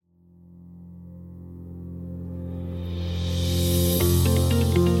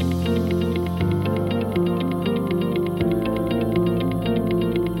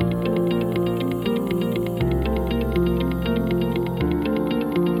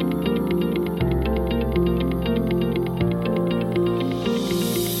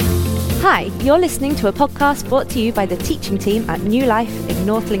Hi, you're listening to a podcast brought to you by the teaching team at New Life in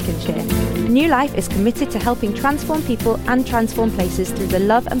North Lincolnshire. New Life is committed to helping transform people and transform places through the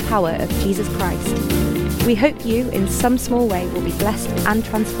love and power of Jesus Christ. We hope you, in some small way, will be blessed and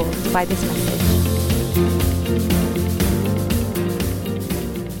transformed by this message.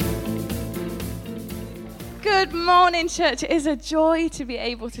 Good morning, church. It is a joy to be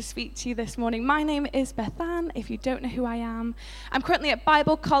able to speak to you this morning. My name is Beth Ann, if you don't know who I am. I'm currently at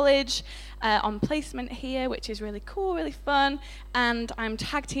Bible College on placement here, which is really cool, really fun, and I'm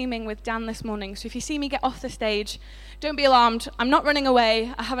tag teaming with Dan this morning. So if you see me get off the stage, don't be alarmed. I'm not running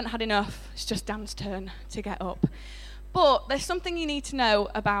away. I haven't had enough. It's just Dan's turn to get up. But there's something you need to know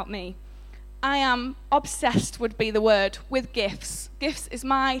about me. I am obsessed, would be the word, with gifts. Gifts is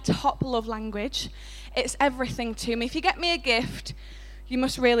my top love language. It's everything to me. If you get me a gift, you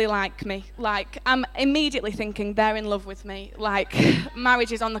must really like me. Like, I'm immediately thinking they're in love with me. Like,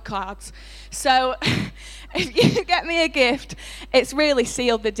 marriage is on the cards. So, if you get me a gift, it's really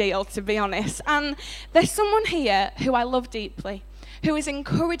sealed the deal, to be honest. And there's someone here who I love deeply, who has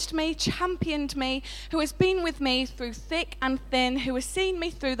encouraged me, championed me, who has been with me through thick and thin, who has seen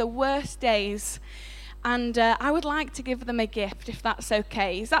me through the worst days. And I would like to give them a gift, if that's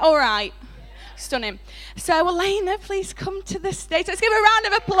okay. Is that all right? Stunning. So, Elena, please come to the stage. Let's give her a round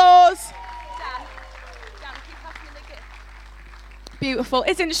of applause. Dan, keep passing me the gift. Beautiful.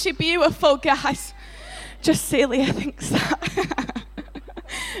 Isn't she beautiful, guys? Just Celia thinks that.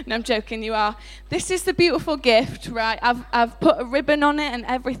 No, I'm joking, you are. This is the beautiful gift, right? I've put a ribbon on it and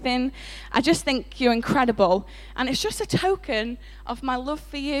everything. I just think you're incredible. And it's just a token of my love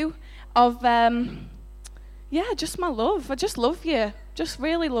for you, of, just my love. I just love you. Just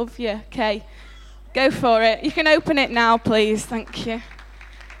really love you, okay? Go for it. You can open it now, please. Thank you.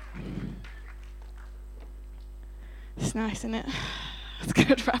 It's nice, isn't it? It's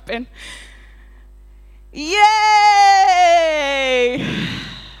good wrapping. Yay!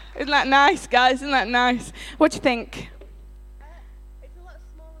 Isn't that nice, guys? Isn't that nice? What do you think? It's a lot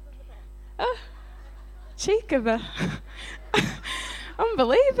smaller than the box. Oh, cheek of her.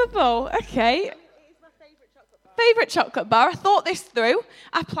 Unbelievable. Okay. It is my favourite chocolate bar. Favourite chocolate bar. I thought this through.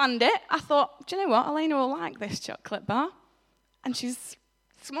 I planned it. I thought, do you know what? Elena will like this chocolate bar. And she's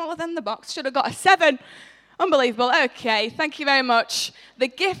smaller than the box. Should have got a 7. Unbelievable. Okay, thank you very much. The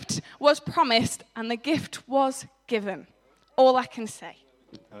gift was promised and the gift was given. All I can say.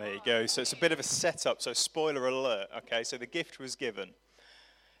 There you go. So it's a bit of a setup. So spoiler alert. Okay, so the gift was given.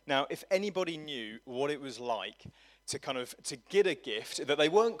 Now, if anybody knew what it was like to get a gift that they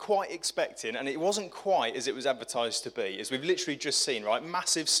weren't quite expecting, and it wasn't quite as it was advertised to be, as we've literally just seen, right?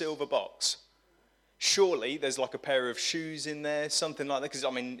 Massive silver box. Surely there's like a pair of shoes in there, something like that, because,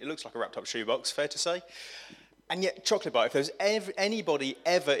 it looks like a wrapped up shoebox, fair to say. And yet, chocolate bar, if there's anybody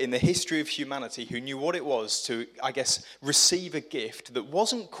ever in the history of humanity who knew what it was to, receive a gift that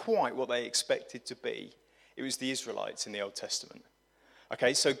wasn't quite what they expected to be, it was the Israelites in the Old Testament.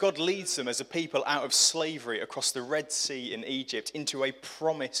 Okay, so God leads them as a people out of slavery across the Red Sea in Egypt into a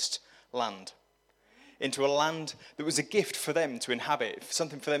promised land. Into a land that was a gift for them to inhabit,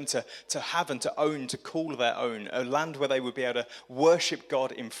 something for them to have and to own, to call their own. A land where they would be able to worship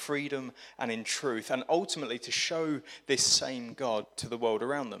God in freedom and in truth, and ultimately to show this same God to the world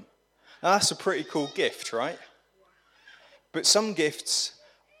around them. Now that's a pretty cool gift, right? But some gifts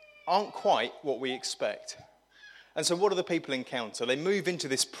aren't quite what we expect. And so what do the people encounter? They move into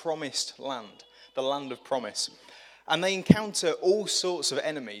this promised land, the land of promise. And they encounter all sorts of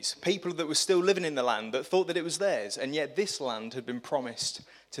enemies, people that were still living in the land that thought that it was theirs, and yet this land had been promised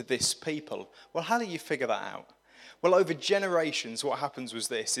to this people. Well, how do you figure that out? Well, over generations, what happens was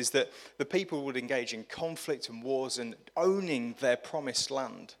this, is that the people would engage in conflict and wars and owning their promised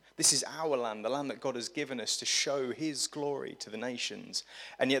land. This is our land, the land that God has given us to show his glory to the nations.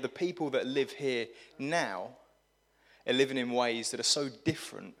 And yet the people that live here now are living in ways that are so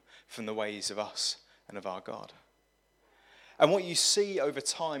different from the ways of us and of our God. And what you see over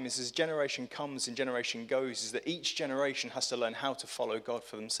time is as generation comes and generation goes, is that each generation has to learn how to follow God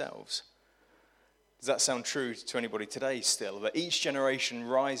for themselves. Does that sound true to anybody today still? That each generation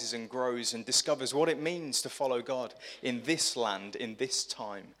rises and grows and discovers what it means to follow God in this land, in this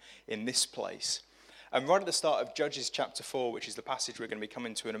time, in this place. And right at the start of Judges chapter 4, which is the passage we're going to be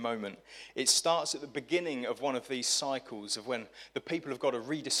coming to in a moment, it starts at the beginning of one of these cycles of when the people of God are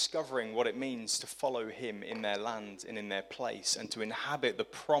rediscovering what it means to follow him in their land and in their place and to inhabit the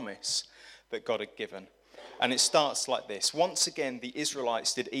promise that God had given. And it starts like this. Once again, the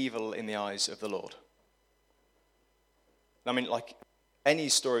Israelites did evil in the eyes of the Lord. any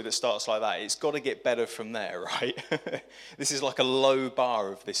story that starts like that, it's got to get better from there, right? This is like a low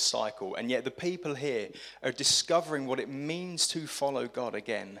bar of this cycle. And yet the people here are discovering what it means to follow God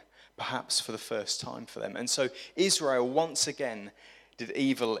again, perhaps for the first time for them. And so Israel once again did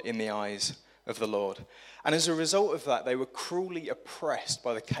evil in the eyes of the Lord. And as a result of that, they were cruelly oppressed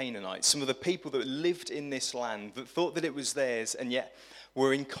by the Canaanites, some of the people that lived in this land, that thought that it was theirs, and yet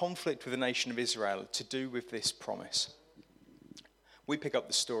were in conflict with the nation of Israel to do with this promise. We pick up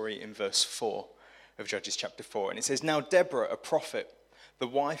the story in verse 4 of Judges chapter 4, and it says, "Now Deborah, a prophet, the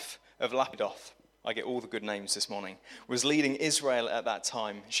wife of Lapidoth," I get all the good names this morning, "was leading Israel at that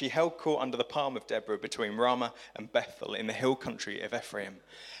time. She held court under the palm of Deborah between Ramah and Bethel in the hill country of Ephraim.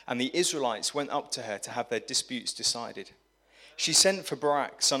 And the Israelites went up to her to have their disputes decided. She sent for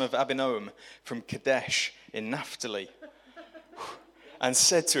Barak, son of Abinoam, from Kadesh in Naphtali, and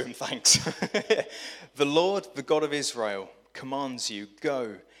said to him," thanks, "The Lord, the God of Israel, commands you,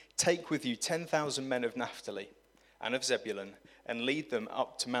 go, take with you 10,000 men of Naphtali and of Zebulun, and lead them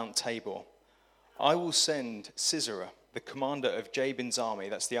up to Mount Tabor. I will send Sisera, the commander of Jabin's army,"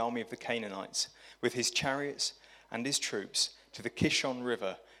 that's the army of the Canaanites, "with his chariots and his troops to the Kishon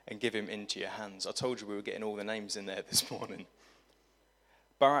River and give him into your hands." I told you we were getting all the names in there this morning.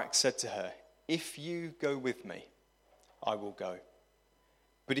 Barak said to her, "If you go with me, I will go.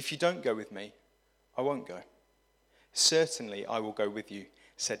 But if you don't go with me, I won't go." "Certainly I will go with you,"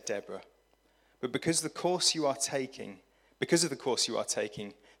 said Deborah. "But because of the course you are taking,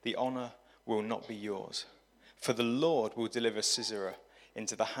 the honor will not be yours. For the Lord will deliver Sisera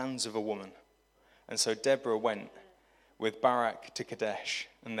into the hands of a woman." And so Deborah went with Barak to Kadesh,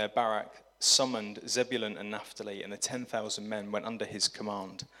 and there Barak summoned Zebulun and Naphtali, and the 10,000 men went under his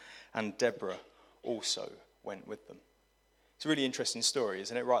command, and Deborah also went with them. It's a really interesting story,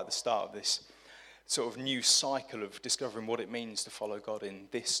 isn't it? Right at the start of this sort of new cycle of discovering what it means to follow God in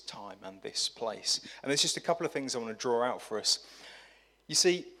this time and this place. And there's just a couple of things I want to draw out for us. You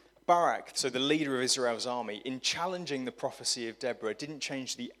see, Barak, so the leader of Israel's army, in challenging the prophecy of Deborah, didn't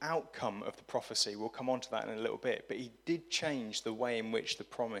change the outcome of the prophecy. We'll come on to that in a little bit. But he did change the way in which the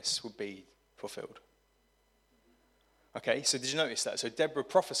promise would be fulfilled. Okay, so did you notice that? So Deborah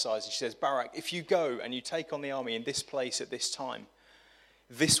prophesies and she says, "Barak, if you go and you take on the army in this place at this time,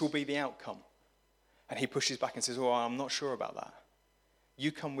 this will be the outcome." And he pushes back and says, "Oh, I'm not sure about that.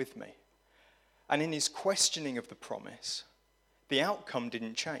 You come with me." And in his questioning of the promise, the outcome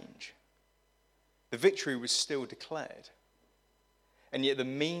didn't change. The victory was still declared. And yet the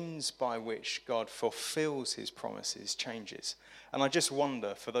means by which God fulfills his promises changes. And I just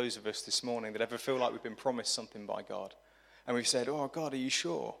wonder, for those of us this morning that ever feel like we've been promised something by God, and we've said, "Oh, God, are you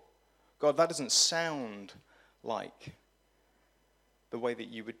sure? God, that doesn't sound like the way that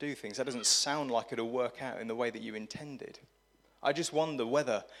you would do things. That doesn't sound like it'll work out in the way that you intended." I just wonder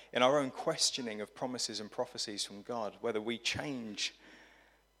whether in our own questioning of promises and prophecies from God, whether we change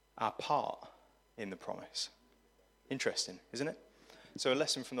our part in the promise. Interesting, isn't it? So a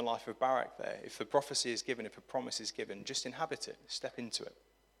lesson from the life of Barak there. If the prophecy is given, if a promise is given, just inhabit it, step into it.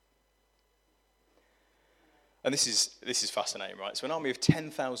 And this is fascinating, right? So an army of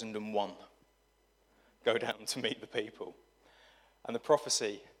 10,001 go down to meet the people. And the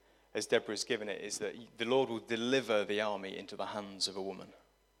prophecy, as Deborah's given it, is that the Lord will deliver the army into the hands of a woman.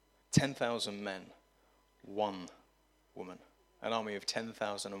 10,000 men, one woman. An army of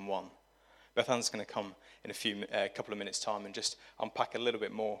 10,001. Bethan's going to come in a couple of minutes' time and just unpack a little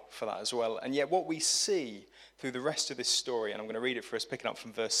bit more for that as well. And yet what we see through the rest of this story, and I'm going to read it for us, picking up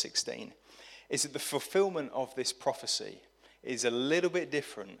from verse 16, is that the fulfillment of this prophecy is a little bit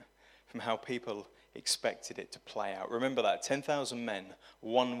different from how people expected it to play out. Remember that, 10,000 men,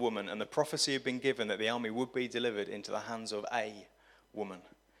 one woman, and the prophecy had been given that the army would be delivered into the hands of a woman.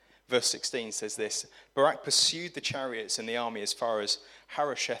 Verse 16 says this: "Barak pursued the chariots and the army as far as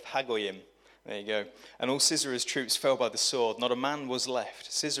Harosheth Hagoyim." There you go. "And all Sisera's troops fell by the sword. Not a man was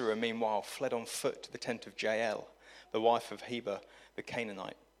left. Sisera, meanwhile, fled on foot to the tent of Jael, the wife of Heber the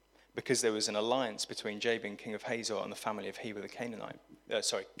Canaanite, because there was an alliance between Jabin, king of Hazor, and the family of Heber the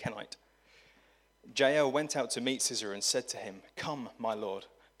Kenite. Jael went out to meet Sisera and said to him, 'Come, my lord,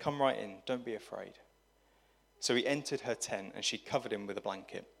 come right in. Don't be afraid.' So he entered her tent, and she covered him with a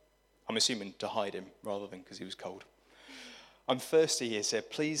blanket." I'm assuming to hide him rather than because he was cold. "I'm thirsty," he said.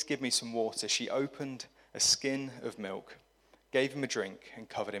 "Please give me some water." She opened a skin of milk, gave him a drink, and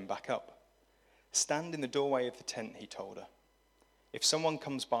covered him back up. "Stand in the doorway of the tent," he told her. "If someone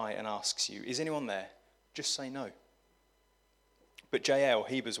comes by and asks you, 'Is anyone there?' just say no." But Jael,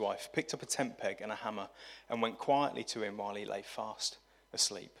 Heber's wife, picked up a tent peg and a hammer and went quietly to him while he lay fast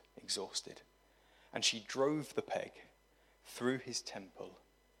asleep, exhausted. And she drove the peg threw his temple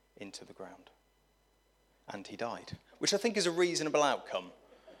into the ground. And he died, which I think is a reasonable outcome,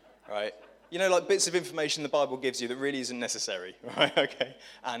 right? You know, like bits of information the Bible gives you that really isn't necessary, right? Okay.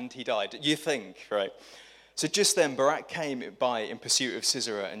 And he died. You think, right? So just then, Barak came by in pursuit of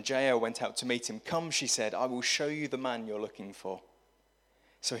Sisera, and Jael went out to meet him. "Come," she said, "I will show you the man you're looking for."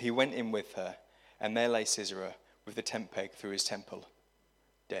 So he went in with her, and there lay Sisera with the tent peg through his temple,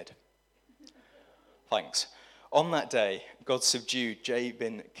 dead. Thanks. On that day, God subdued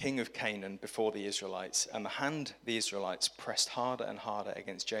Jabin, king of Canaan, before the Israelites, and the Israelites pressed harder and harder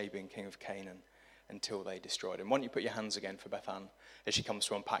against Jabin, king of Canaan, until they destroyed him. Why don't you put your hands again for Beth Ann as she comes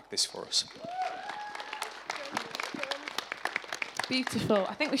to unpack this for us. Beautiful.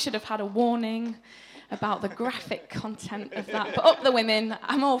 I think we should have had a warning about the graphic content of that. But up the women.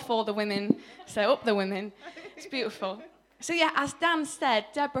 I'm all for the women. So up the women. It's beautiful. So yeah, as Dan said,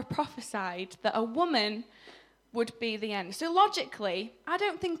 Deborah prophesied that a woman would be the end. So logically, I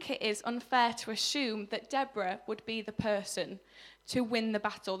don't think it is unfair to assume that Deborah would be the person to win the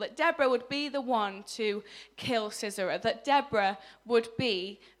battle, that Deborah would be the one to kill Sisera, that Deborah would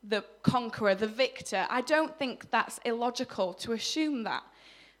be the conqueror, the victor. I don't think that's illogical to assume that.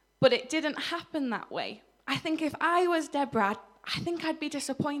 But it didn't happen that way. I think if I was Deborah, I think I'd be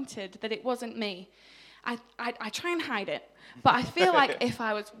disappointed that it wasn't me. I try and hide it, but I feel like if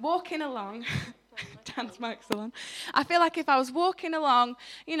I was walking along... Dan's mic's still on. I feel like if I was walking along,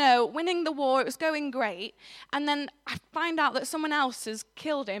 you know, winning the war, it was going great, and then I find out that someone else has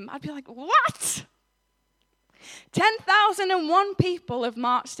killed him, I'd be like, what? 10,001 people have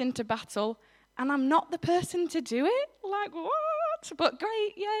marched into battle, and I'm not the person to do it? Like, what? But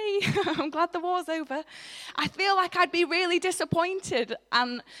great, yay. I'm glad the war's over. I feel like I'd be really disappointed,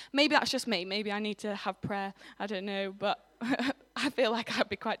 and maybe that's just me. Maybe I need to have prayer. I don't know, but I feel like I'd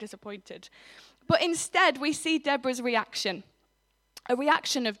be quite disappointed. But instead, we see Deborah's reaction, a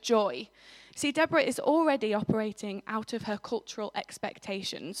reaction of joy. See, Deborah is already operating out of her cultural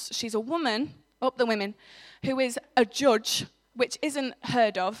expectations. She's a woman, up the women, who is a judge, which isn't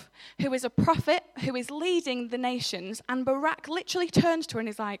heard of, who is a prophet, who is leading the nations, and Barak literally turns to her and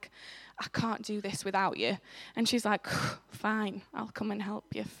is like, I can't do this without you. And she's like, fine, I'll come and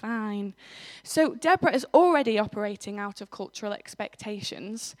help you, fine. So Deborah is already operating out of cultural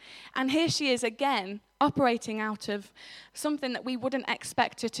expectations, and here she is again operating out of something that we wouldn't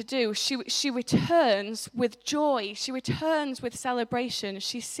expect her to do. She returns with joy. She returns with celebration.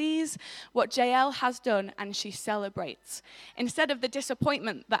 She sees what Jael has done and she celebrates. Instead of the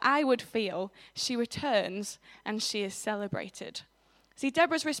disappointment that I would feel, she returns and she is celebrated. See,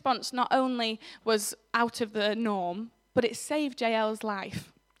 Deborah's response not only was out of the norm, but it saved Jael's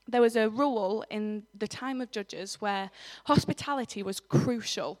life. There was a rule in the time of Judges where hospitality was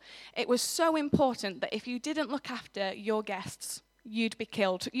crucial. It was so important that if you didn't look after your guests, you'd be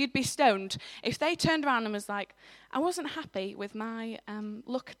killed. You'd be stoned. If they turned around and was like, I wasn't happy with my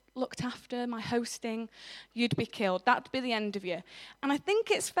looked after, my hosting, you'd be killed. That'd be the end of you. And I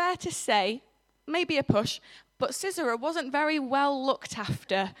think it's fair to say, maybe a push, but Sisera wasn't very well looked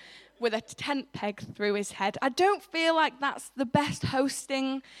after with a tent peg through his head. I don't feel like that's the best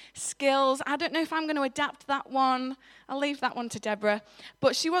hosting skills. I don't know if I'm going to adapt that one. I'll leave that one to Deborah.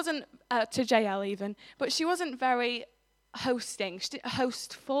 But she wasn't, to Jael even, but she wasn't very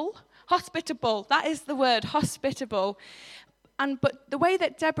hostful, hospitable. That is the word, hospitable. But the way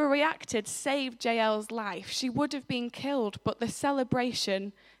that Deborah reacted saved Jael's life. She would have been killed, but the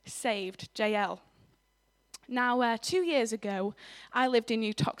celebration saved Jael. Now, 2 years ago, I lived in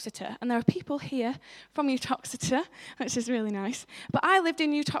Uttoxeter, and there are people here from Uttoxeter, which is really nice. But I lived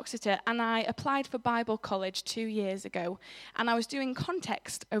in Uttoxeter, and I applied for Bible college 2 years ago. And I was doing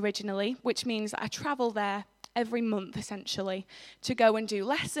context originally, which means that I travel there every month, essentially, to go and do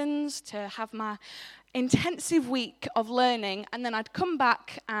lessons, to have my intensive week of learning, and then I'd come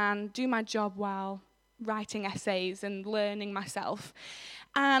back and do my job while writing essays and learning myself.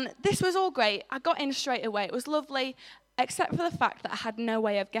 And this was all great. I got in straight away. It was lovely, except for the fact that I had no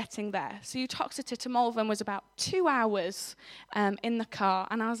way of getting there. So Uttoxeter to Malvern was about 2 hours in the car.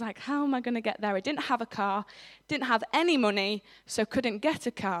 And I was like, how am I going to get there? I didn't have a car, didn't have any money, so couldn't get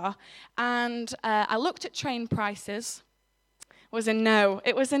a car. And I looked at train prices. Was a no.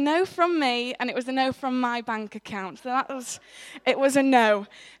 It was a no from me, and it was a no from my bank account. So it was a no.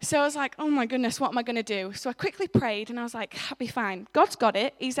 So I was like, oh my goodness, what am I going to do? So I quickly prayed, and I was like, I'll be fine. God's got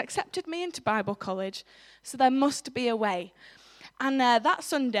it. He's accepted me into Bible college, so there must be a way. And that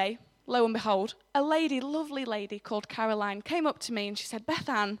Sunday, lo and behold, a lovely lady called Caroline, came up to me, and she said, Beth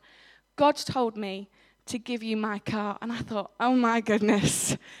Ann, God's told me to give you my car. And I thought, oh my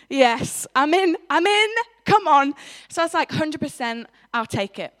goodness, yes, I'm in, come on. So I was like, 100%, I'll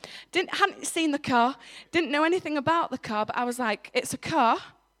take it. Hadn't seen the car, didn't know anything about the car, but I was like, it's a car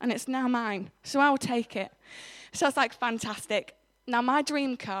and it's now mine, so I will take it. So I was like, fantastic. Now my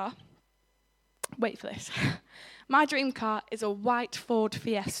dream car, wait for this, my dream car is a white Ford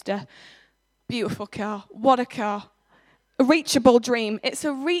Fiesta. Beautiful car, what a car. A reachable dream. It's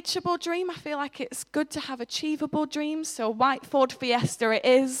a reachable dream. I feel like it's good to have achievable dreams. So white Ford Fiesta it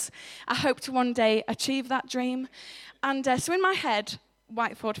is. I hope to one day achieve that dream. And so in my head,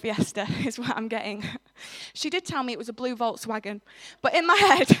 white Ford Fiesta is what I'm getting. She did tell me it was a blue Volkswagen. But in my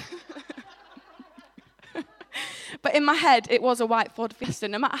head, it was a white Ford Fiesta.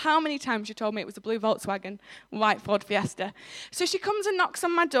 No matter how many times she told me it was a blue Volkswagen, white Ford Fiesta. So she comes and knocks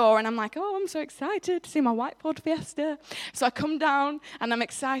on my door, and I'm like, oh, I'm so excited to see my white Ford Fiesta. So I come down, and I'm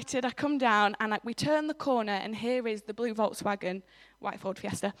excited. I come down, and we turn the corner, and here is the blue Volkswagen, white Ford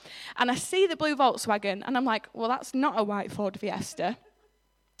Fiesta. And I see the blue Volkswagen, and I'm like, well, that's not a white Ford Fiesta.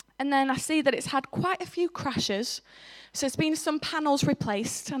 And then I see that it's had quite a few crashes. So there's been some panels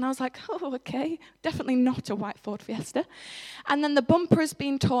replaced. And I was like, oh, okay, definitely not a white Ford Fiesta. And then the bumper has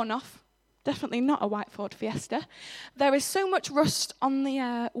been torn off. Definitely not a white Ford Fiesta. There is so much rust on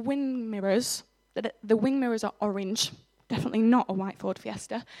the wing mirrors that the wing mirrors are orange. Definitely not a white Ford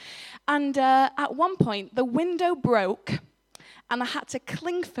Fiesta. And at one point, the window broke, and I had to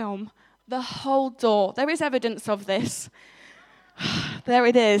cling film the whole door. There is evidence of this. There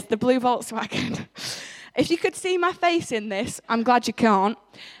it is, the blue Volkswagen. If you could see my face in this, I'm glad you can't.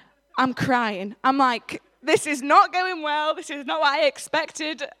 I'm crying. I'm like, this is not going well. This is not what I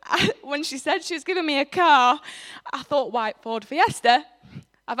expected. When she said she was giving me a car, I thought white Ford Fiesta.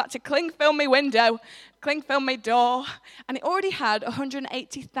 I've had to cling film my window, cling film my door, and it already had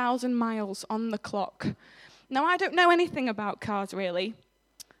 180,000 miles on the clock. Now, I don't know anything about cars, really.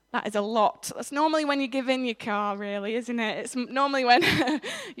 That is a lot. That's normally when you give in your car, really, isn't it? It's normally when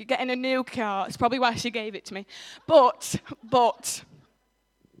you're getting a new car. It's probably why she gave it to me. But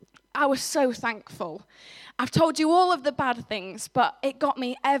I was so thankful. I've told you all of the bad things, but it got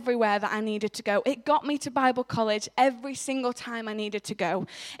me everywhere that I needed to go. It got me to Bible college every single time I needed to go.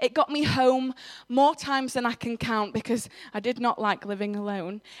 It got me home more times than I can count because I did not like living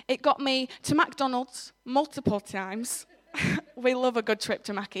alone. It got me to McDonald's multiple times. We love a good trip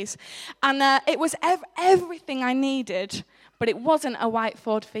to Mackey's. And it was everything I needed, but it wasn't a white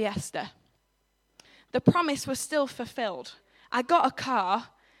Ford Fiesta. The promise was still fulfilled. I got a car,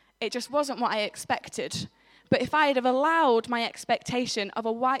 it just wasn't what I expected. But if I had have allowed my expectation of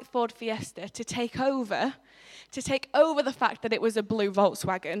a white Ford Fiesta to take over the fact that it was a blue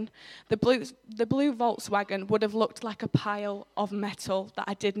Volkswagen, the blue Volkswagen would have looked like a pile of metal that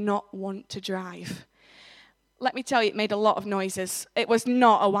I did not want to drive. Let me tell you, it made a lot of noises. It was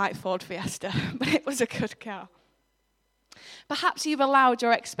not a white Ford Fiesta, but it was a good car. Perhaps you've allowed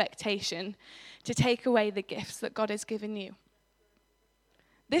your expectation to take away the gifts that God has given you.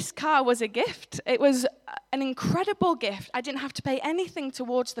 This car was a gift. It was an incredible gift. I didn't have to pay anything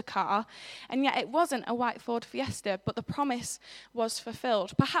towards the car, and yet it wasn't a white Ford Fiesta, but the promise was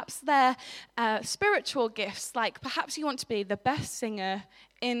fulfilled. Perhaps they're spiritual gifts, like perhaps you want to be the best singer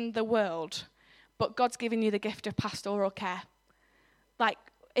in the world, but God's given you the gift of pastoral care. Like,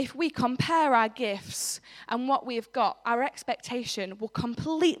 if we compare our gifts and what we've got, our expectation will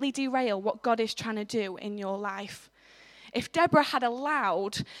completely derail what God is trying to do in your life. If Deborah had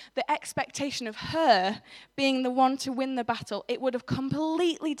allowed the expectation of her being the one to win the battle, it would have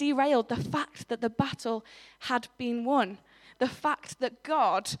completely derailed the fact that the battle had been won, the fact that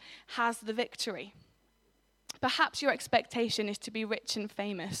God has the victory. Perhaps your expectation is to be rich and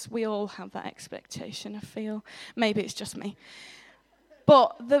famous. We all have that expectation, I feel. Maybe it's just me.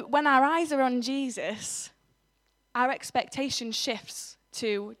 But when our eyes are on Jesus, our expectation shifts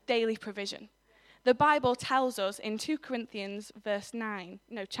to daily provision. The Bible tells us in 2 Corinthians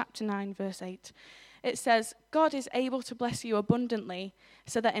chapter 9, verse 8, it says, God is able to bless you abundantly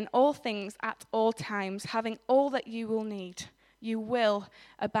so that in all things at all times, having all that you will need, you will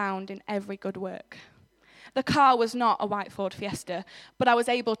abound in every good work. The car was not a white Ford Fiesta, but I was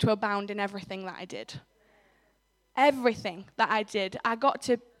able to abound in everything that I did. Everything that I did. I got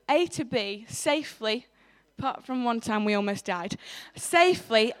to A to B safely, apart from one time we almost died,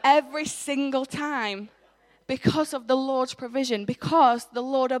 safely every single time because of the Lord's provision, because the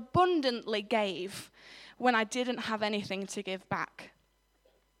Lord abundantly gave when I didn't have anything to give back.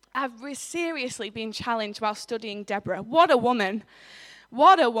 I've seriously been challenged while studying Deborah. What a woman.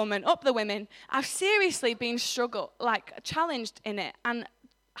 What a woman, up the women. I've seriously been challenged in it. And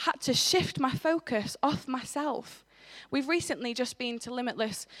had to shift my focus off myself. We've recently just been to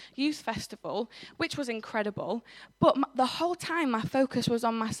Limitless Youth Festival, which was incredible, but the whole time my focus was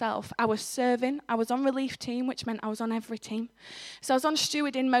on myself. I was serving, I was on relief team, which meant I was on every team. So I was on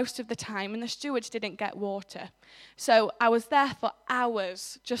stewarding most of the time, and the stewards didn't get water. So I was there for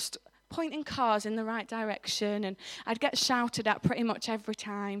hours, just pointing cars in the right direction, and I'd get shouted at pretty much every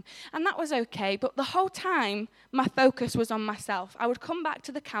time, and that was okay, but the whole time my focus was on myself. I would come back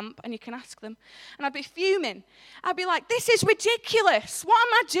to the camp, and you can ask them, and I'd be fuming. I'd be like, this is ridiculous. What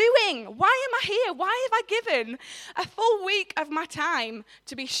am I doing? Why am I here? Why have I given a full week of my time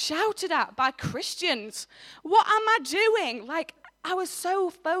to be shouted at by Christians? What am I doing? Like, I was so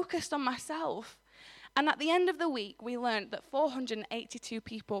focused on myself. And at the end of the week, we learned that 482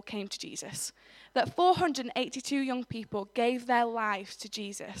 people came to Jesus, that 482 young people gave their lives to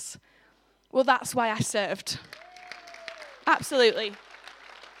Jesus. Well, that's why I served. Absolutely.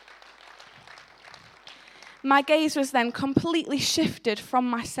 My gaze was then completely shifted from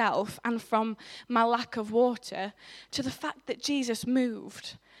myself and from my lack of water to the fact that Jesus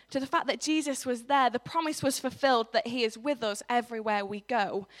moved, to the fact that Jesus was there. The promise was fulfilled that he is with us everywhere we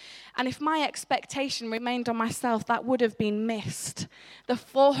go. And if my expectation remained on myself, that would have been missed. The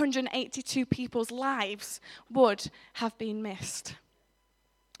 482 people's lives would have been missed.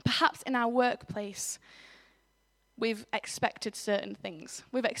 Perhaps in our workplace, we've expected certain things.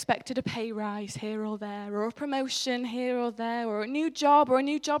 We've expected a pay rise here or there, or a promotion here or there, or a new job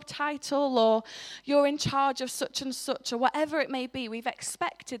title, or you're in charge of such and such, or whatever it may be. We've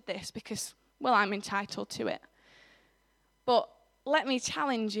expected this because, well, I'm entitled to it. But let me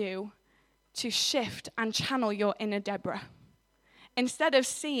challenge you to shift and channel your inner Deborah. Instead of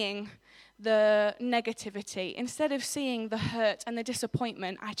seeing the negativity, instead of seeing the hurt and the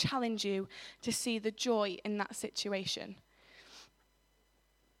disappointment, I challenge you to see the joy in that situation.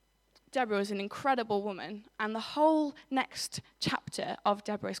 Deborah was an incredible woman, and the whole next chapter of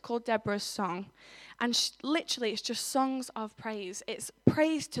Deborah is called Deborah's Song. And literally, it's just songs of praise. It's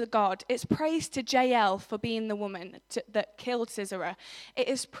praise to God. It's praise to Jael for being the woman that killed Sisera. It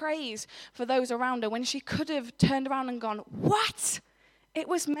is praise for those around her when she could have turned around and gone, what? It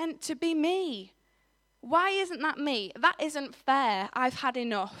was meant to be me. Why isn't that me? That isn't fair. I've had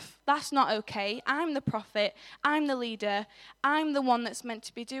enough. That's not okay. I'm the prophet. I'm the leader. I'm the one that's meant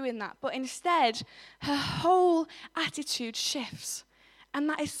to be doing that. But instead, her whole attitude shifts. And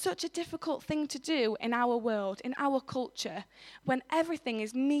that is such a difficult thing to do in our world, in our culture, when everything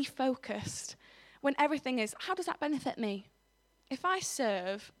is me-focused, when everything is, how does that benefit me? If I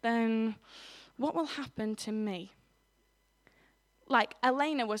serve, then what will happen to me? Like,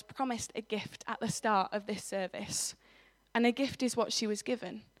 Elena was promised a gift at the start of this service, and a gift is what she was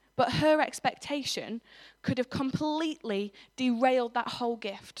given. But her expectation could have completely derailed that whole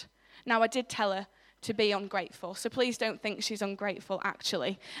gift. Now, I did tell her to be ungrateful, so please don't think she's ungrateful,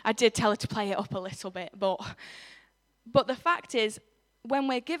 actually. I did tell her to play it up a little bit, but the fact is, when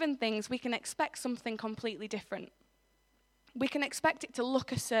we're given things, we can expect something completely different. We can expect it to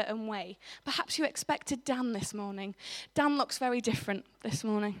look a certain way. Perhaps you expected Dan this morning. Dan looks very different this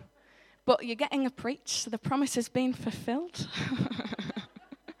morning. But you're getting a preach, so the promise has been fulfilled.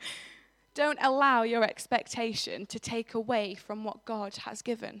 Don't allow your expectation to take away from what God has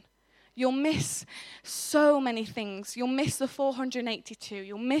given. You'll miss so many things. You'll miss the 482.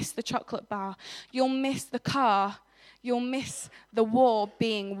 You'll miss the chocolate bar. You'll miss the car. You'll miss the war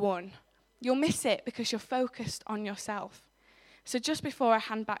being won. You'll miss it because you're focused on yourself. So just before I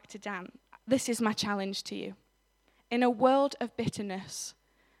hand back to Dan, this is my challenge to you. In a world of bitterness,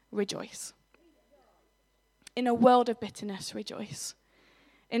 rejoice. In a world of bitterness, rejoice.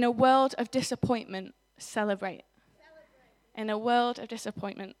 In a world of disappointment, celebrate. In a world of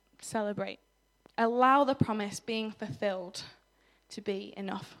disappointment, celebrate. Allow the promise being fulfilled to be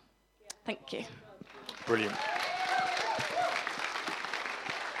enough. Thank you. Brilliant.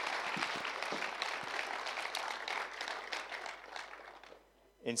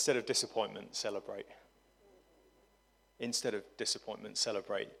 Instead of disappointment, celebrate. Instead of disappointment,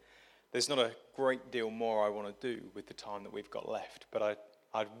 celebrate. There's not a great deal more I want to do with the time that we've got left, but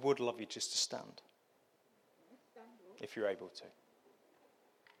I would love you just to stand, if you're able to.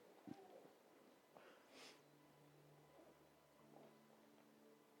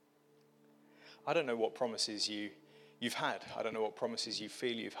 I don't know what promises you've had. I don't know what promises you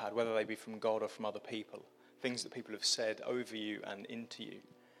feel you've had, whether they be from God or from other people. Things that people have said over you and into you.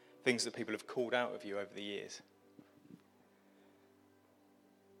 Things that people have called out of you over the years.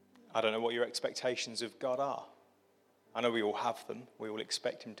 I don't know what your expectations of God are. I know we all have them. We all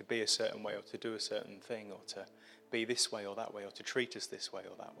expect him to be a certain way or to do a certain thing or to be this way or that way or to treat us this way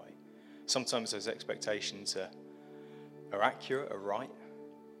or that way. Sometimes those expectations are accurate, are right.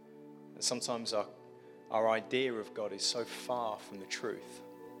 And sometimes our idea of God is so far from the truth.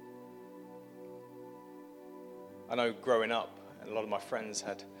 I know growing up, a lot of my friends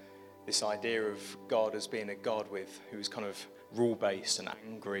had this idea of God as being a God who was kind of rule-based and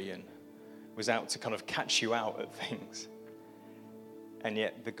angry and was out to kind of catch you out at things. And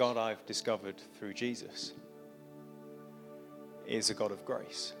yet the God I've discovered through Jesus is a God of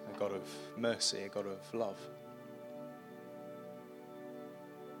grace, a God of mercy, a God of love.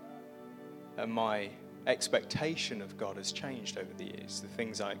 And my expectation of God has changed over the years. The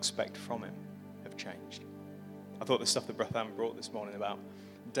things I expect from him have changed. I thought the stuff that Beth Ann brought this morning about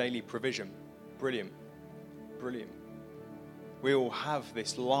daily provision, brilliant. We all have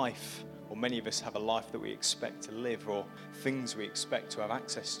this life, or many of us have a life that we expect to live, or things we expect to have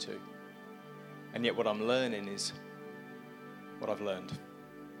access to. And yet what I've learned is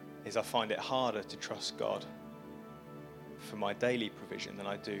I find it harder to trust God for my daily provision than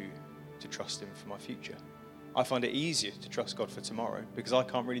I do to trust him for my future. I find it easier to trust God for tomorrow because I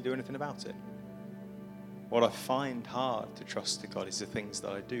can't really do anything about it. What I find hard to trust to God is the things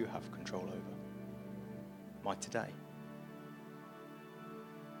that I do have control over. My today.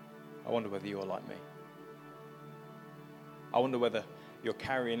 I wonder whether you're like me. I wonder whether you're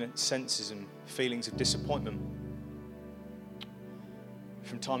carrying senses and feelings of disappointment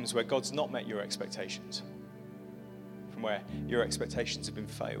from times where God's not met your expectations, from where your expectations have been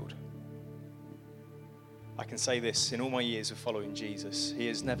failed. I can say this, in all my years of following Jesus, he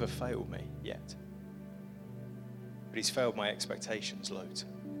has never failed me yet. But he's failed my expectations loads.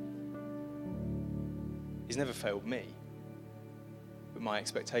 He's never failed me, but my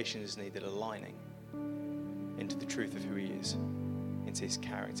expectations needed aligning into the truth of who he is, into his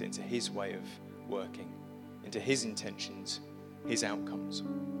character, into his way of working, into his intentions, his outcomes,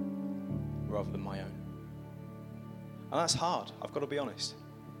 rather than my own. And that's hard, I've got to be honest.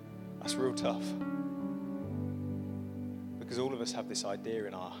 That's real tough. Because all of us have this idea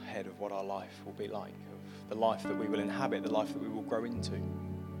in our head of what our life will be like, of the life that we will inhabit, the life that we will grow into,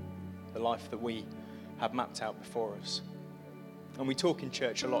 the life that we have mapped out before us. And we talk in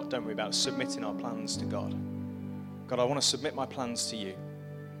church a lot, don't we, about submitting our plans to God. God, I want to submit my plans to you.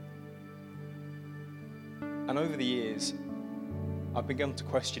 And over the years, I've begun to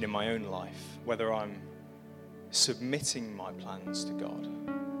question in my own life whether I'm submitting my plans to God,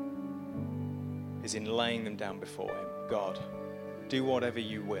 is in laying them down before him. God, do whatever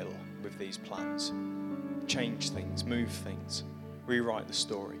you will with these plans. Change things, move things, rewrite the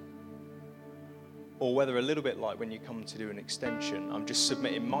story. Or whether a little bit like when you come to do an extension, I'm just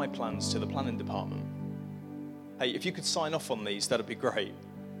submitting my plans to the planning department. Hey, if you could sign off on these, that'd be great.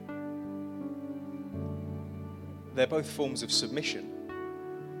 They're both forms of submission,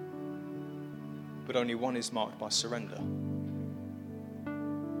 but only one is marked by surrender.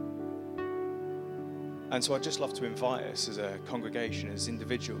 And so I'd just love to invite us as a congregation, as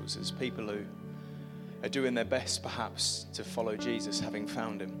individuals, as people who are doing their best perhaps to follow Jesus, having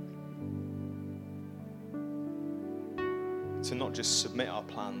found him, to not just submit our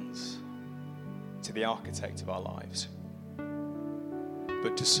plans to the architect of our lives,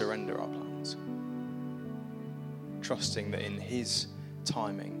 but to surrender our plans, trusting that in his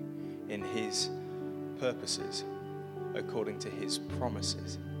timing, in his purposes, according to his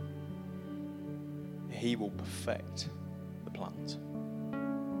promises, he will perfect the plans.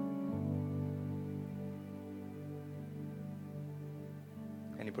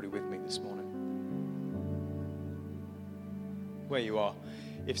 Anybody with me this morning? Where you are,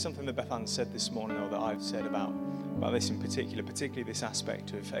 if something that Beth Ann said this morning or that I've said about this in particular, particularly this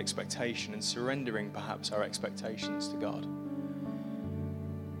aspect of expectation and surrendering perhaps our expectations to God,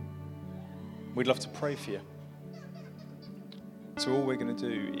 we'd love to pray for you. So all we're going to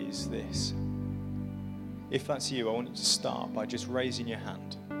do is this. If that's you, I want you to start by just raising your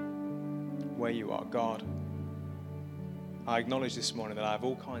hand where you are. God, I acknowledge this morning that I have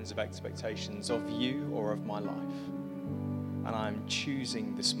all kinds of expectations of you or of my life. And I'm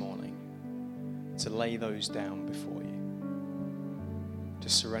choosing this morning to lay those down before you, to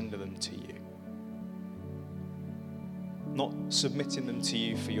surrender them to you. Not submitting them to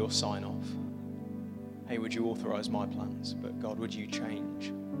you for your sign-off. Hey, would you authorize my plans? But God, would you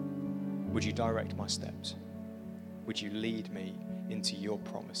change? Would you direct my steps? Would you lead me into your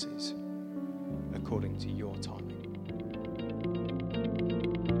promises according to your timing?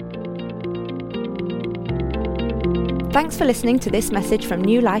 Thanks for listening to this message from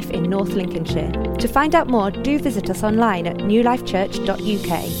New Life in North Lincolnshire. To find out more, do visit us online at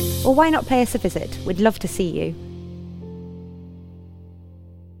newlifechurch.uk. Or why not pay us a visit? We'd love to see you.